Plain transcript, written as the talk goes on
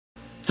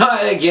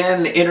Hi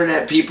again,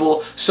 internet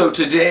people. So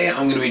today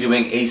I'm going to be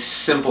doing a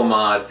simple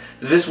mod.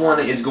 This one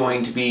is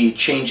going to be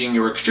changing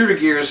your extruder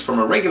gears from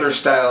a regular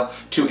style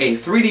to a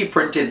 3D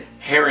printed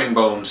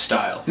herringbone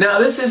style. Now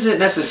this isn't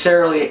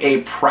necessarily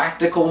a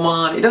practical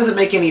mod. It doesn't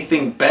make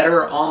anything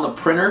better on the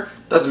printer,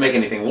 doesn't make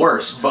anything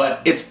worse,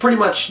 but it's pretty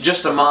much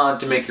just a mod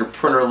to make your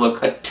printer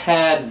look a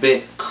tad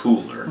bit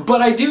cooler.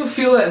 But I do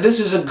feel that this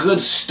is a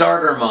good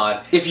starter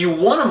mod if you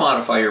want to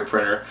modify your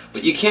printer,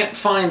 but you can't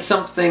find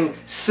something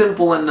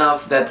simple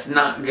enough that's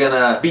not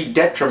gonna be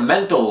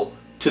detrimental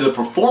to the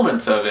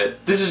performance of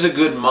it. This is a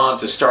good mod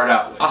to start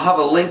out with. I'll have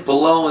a link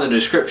below in the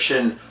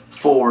description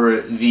for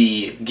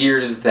the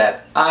gears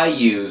that I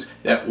use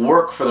that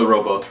work for the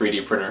Robo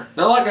 3D printer.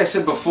 Now, like I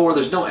said before,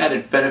 there's no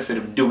added benefit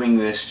of doing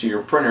this to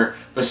your printer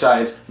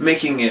besides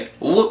making it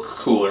look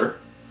cooler,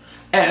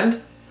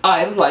 and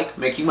I like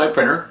making my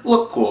printer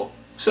look cool,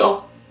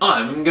 so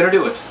I'm gonna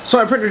do it. So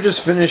my printer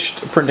just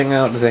finished printing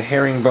out the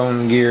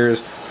herringbone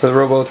gears for the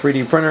Robo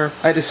 3D printer.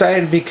 I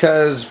decided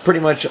because pretty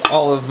much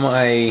all of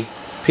my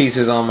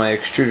pieces on my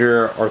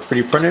extruder are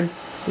 3D printed,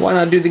 why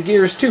not do the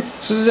gears too?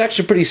 So this is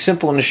actually pretty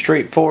simple and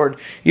straightforward.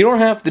 You don't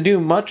have to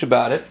do much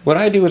about it. What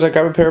I do is I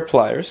grab a pair of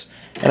pliers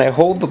and I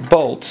hold the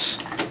bolts.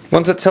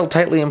 Once it's held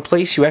tightly in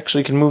place, you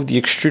actually can move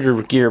the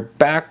extruder gear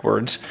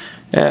backwards.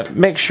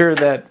 Make sure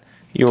that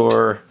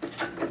your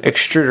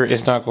extruder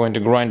is not going to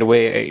grind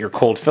away at your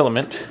cold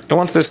filament. And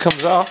once this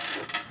comes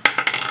off,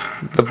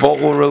 the bolt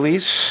will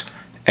release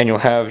and you'll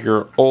have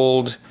your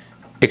old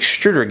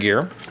extruder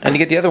gear. And to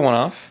get the other one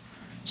off,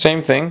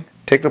 same thing,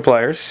 take the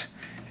pliers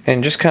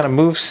and just kind of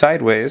move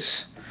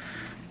sideways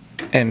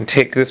and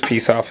take this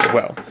piece off as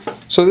well.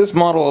 So this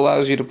model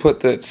allows you to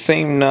put the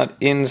same nut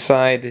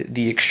inside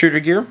the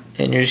extruder gear,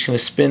 and you're just going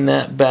to spin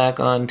that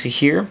back onto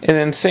here. And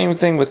then same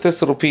thing with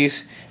this little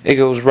piece, it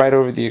goes right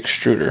over the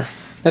extruder.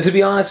 Now, to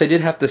be honest, I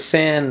did have to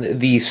sand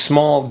the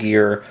small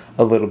gear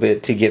a little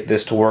bit to get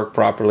this to work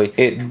properly.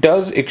 It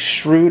does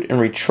extrude and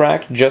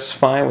retract just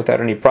fine without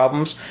any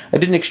problems. I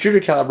did an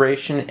extruder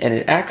calibration and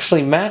it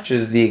actually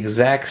matches the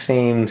exact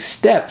same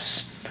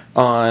steps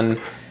on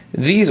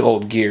these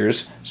old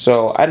gears,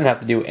 so I didn't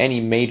have to do any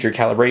major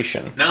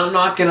calibration. Now, I'm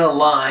not gonna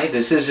lie,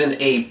 this isn't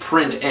a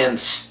print and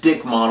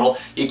stick model.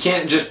 You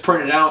can't just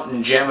print it out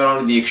and jam it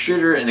onto the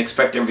extruder and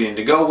expect everything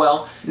to go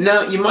well.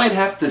 Now, you might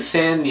have to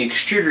sand the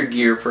extruder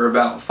gear for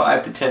about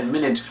 5 to 10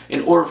 minutes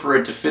in order for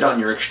it to fit on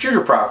your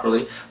extruder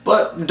properly,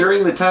 but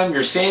during the time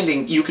you're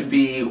sanding, you could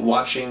be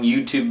watching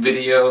YouTube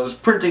videos,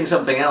 printing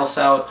something else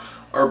out,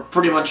 or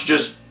pretty much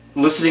just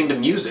listening to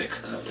music.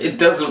 It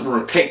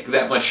doesn't take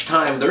that much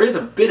time. There is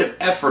a bit of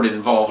effort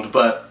involved,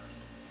 but,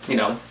 you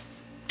know,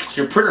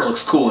 your printer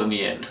looks cool in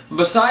the end.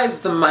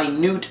 Besides the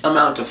minute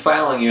amount of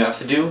filing you have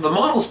to do, the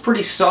model's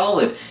pretty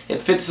solid.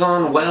 It fits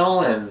on well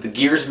and the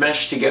gears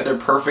mesh together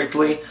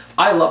perfectly.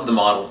 I love the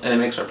model and it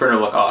makes my printer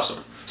look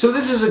awesome. So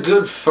this is a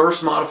good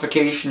first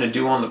modification to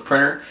do on the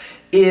printer.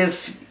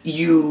 If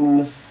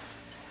you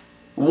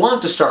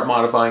want to start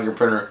modifying your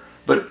printer,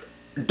 but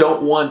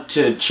don't want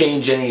to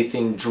change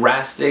anything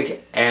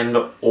drastic and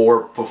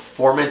or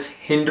performance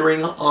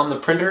hindering on the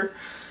printer,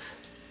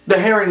 the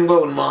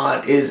herringbone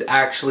mod is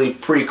actually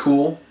pretty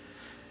cool.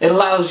 It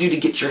allows you to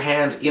get your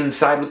hands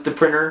inside with the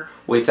printer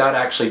without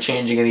actually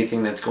changing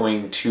anything that's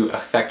going to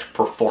affect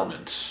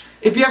performance.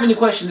 If you have any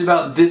questions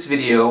about this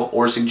video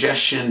or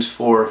suggestions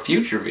for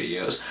future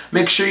videos,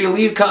 make sure you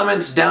leave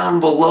comments down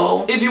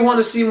below. If you want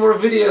to see more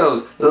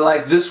videos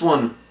like this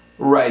one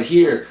right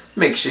here,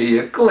 make sure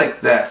you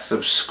click that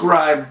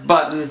subscribe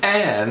button,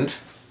 and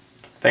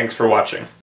thanks for watching.